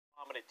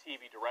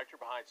credit TV director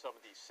behind some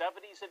of the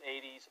 70s and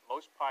 80s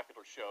most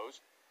popular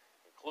shows,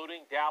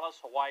 including Dallas,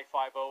 Hawaii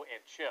Five-0,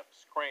 and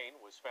Chips. Crane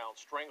was found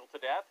strangled to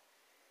death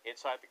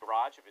inside the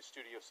garage of his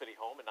Studio City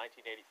home in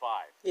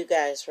 1985. You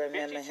guys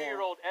remember him.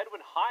 52-year-old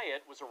Edwin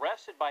Hyatt was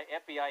arrested by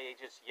FBI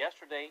agents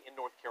yesterday in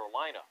North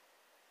Carolina.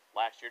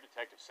 Last year,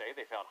 detectives say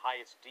they found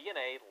Hyatt's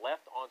DNA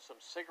left on some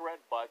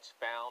cigarette butts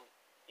found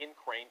in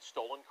Crane's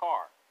stolen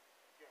car.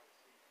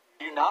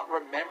 Do you not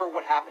remember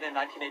what happened in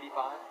 1985?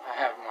 I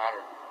have not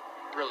a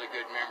really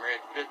good memory.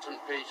 It's bits and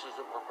pieces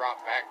that were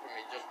brought back to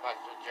me just by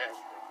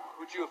suggestion.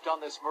 Would you have done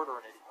this murder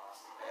in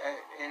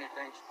 85?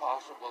 Anything's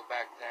possible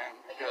back then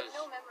because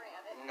no memory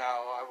of it.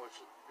 No, I was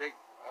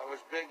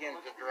big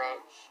into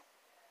drugs.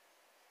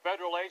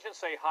 Federal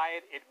agents say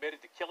Hyatt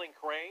admitted to killing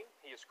Crane.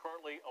 He is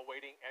currently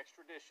awaiting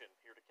extradition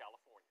here to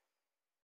California.